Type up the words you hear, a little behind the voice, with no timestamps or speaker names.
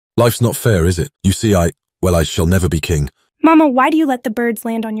Life's not fair, is it? You see, I shall never be king. Mama, why do you let the birds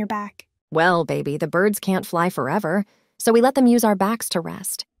land on your back? Well, baby, the birds can't fly forever, so we let them use our backs to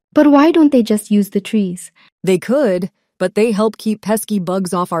rest. But why don't they just use the trees? They could, but they help keep pesky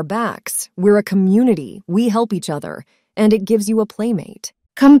bugs off our backs. We're a community. We help each other, and it gives you a playmate.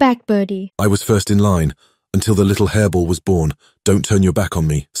 Come back, Birdie. I was first in line, until the little hairball was born. Don't turn your back on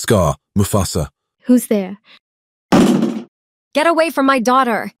me. Scar, Mufasa. Who's there? Get away from my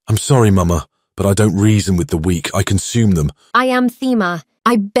daughter! I'm sorry, Mama, but I don't reason with the weak. I consume them. I am Thema.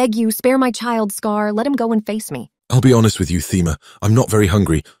 I beg you, spare my child, Scar. Let him go and face me. I'll be honest with you, Thema. I'm not very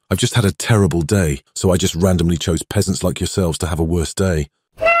hungry. I've just had a terrible day, so I just randomly chose peasants like yourselves to have a worse day.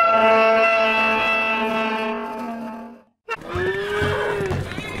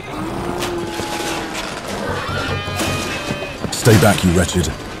 Stay back, you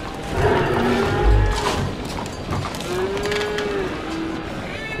wretched.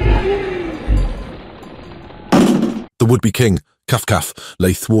 The would-be king, Kafkaf,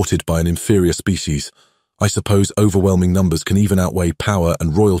 lay thwarted by an inferior species. I suppose overwhelming numbers can even outweigh power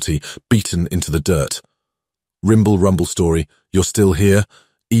and royalty beaten into the dirt. Rimble rumble story, you're still here?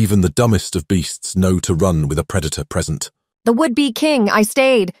 Even the dumbest of beasts know to run with a predator present. The would-be king, I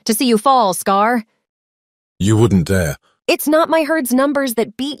stayed to see you fall, Scar. You wouldn't dare. It's not my herd's numbers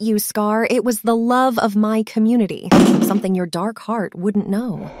that beat you, Scar. It was the love of my community. Something your dark heart wouldn't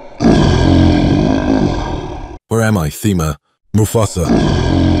know. Where am I, Thema? Mufasa?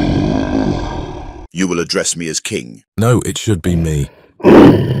 You will address me as king. No, it should be me.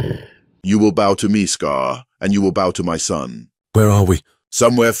 You will bow to me, Scar, and you will bow to my son. Where are we?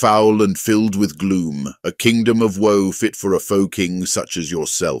 Somewhere foul and filled with gloom, a kingdom of woe fit for a foe king such as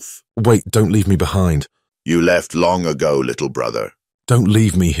yourself. Wait, don't leave me behind. You left long ago, little brother. Don't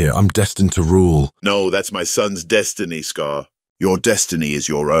leave me here. I'm destined to rule. No, that's my son's destiny, Scar. Your destiny is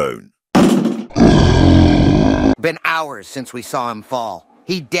your own. Been hours since we saw him fall.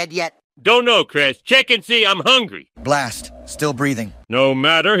 He dead yet? Don't know, Chris. Check and see. I'm hungry. Blast. Still breathing. No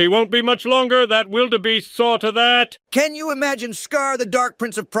matter. He won't be much longer. That wildebeest saw to that. Can you imagine Scar, the Dark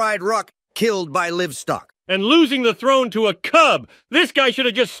Prince of Pride Rock, killed by livestock? And losing the throne to a cub. This guy should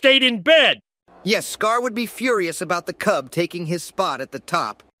have just stayed in bed. Yes, Scar would be furious about the cub taking his spot at the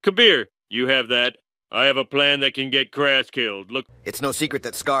top. Kabir, you have that. I have a plan that can get Crass killed. Look. It's no secret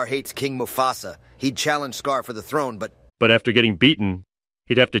that Scar hates King Mufasa. He'd challenge Scar for the throne, but after getting beaten,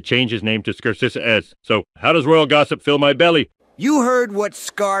 he'd have to change his name to Scarsissa S. So, how does royal gossip fill my belly? You heard what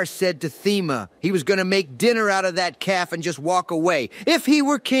Scar said to Thema. He was gonna make dinner out of that calf and just walk away. If he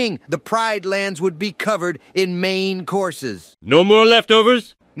were king, the Pride lands would be covered in main courses. No more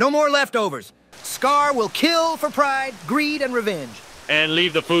leftovers? No more leftovers. Scar will kill for pride, greed, and revenge. And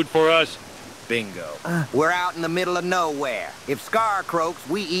leave the food for us. Bingo. We're out in the middle of nowhere. If Scar croaks,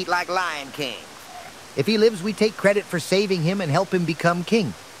 we eat like Lion King. If he lives, we take credit for saving him and help him become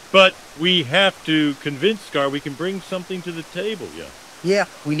king. But we have to convince Scar we can bring something to the table, yeah? Yeah,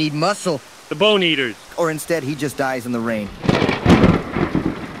 we need muscle. The Bone Eaters. Or instead, he just dies in the rain.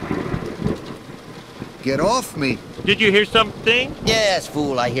 Get off me. Did you hear something? Yes,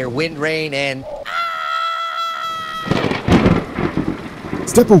 fool, I hear wind, rain, and...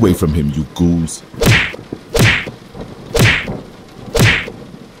 Step away from him, you ghouls.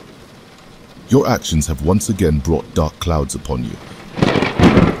 Your actions have once again brought dark clouds upon you.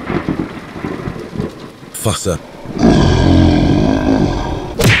 Fusser.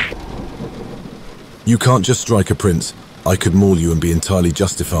 You can't just strike a prince. I could maul you and be entirely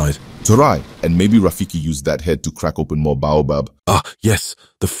justified. Torai, and maybe Rafiki used that head to crack open more baobab. Ah, yes,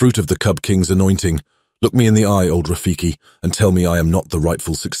 the fruit of the Cub King's anointing. Look me in the eye, old Rafiki, and tell me I am not the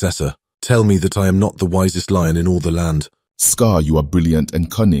rightful successor. Tell me that I am not the wisest lion in all the land. Scar, you are brilliant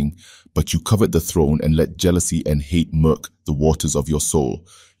and cunning, but you covet the throne and let jealousy and hate murk the waters of your soul.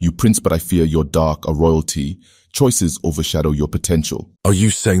 You prince, but I fear your dark are royalty. Choices overshadow your potential. Are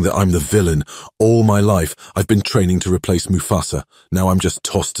you saying that I'm the villain? All my life, I've been training to replace Mufasa. Now I'm just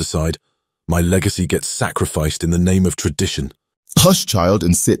tossed aside. My legacy gets sacrificed in the name of tradition. Hush, child,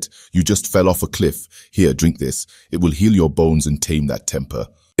 and sit. You just fell off a cliff. Here, drink this. It will heal your bones and tame that temper.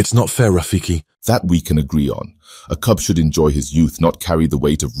 It's not fair, Rafiki. That we can agree on. A cub should enjoy his youth, not carry the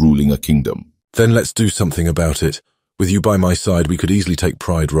weight of ruling a kingdom. Then let's do something about it. With you by my side, we could easily take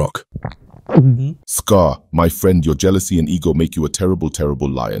Pride Rock. Scar, my friend, your jealousy and ego make you a terrible, terrible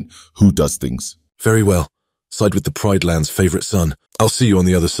lion. Who does things? Very well. Side with the Pride Land's favorite son. I'll see you on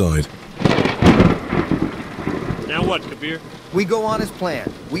the other side. Now what, Kabir? We go on as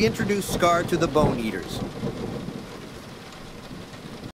planned. We introduce Scar to the Bone Eaters.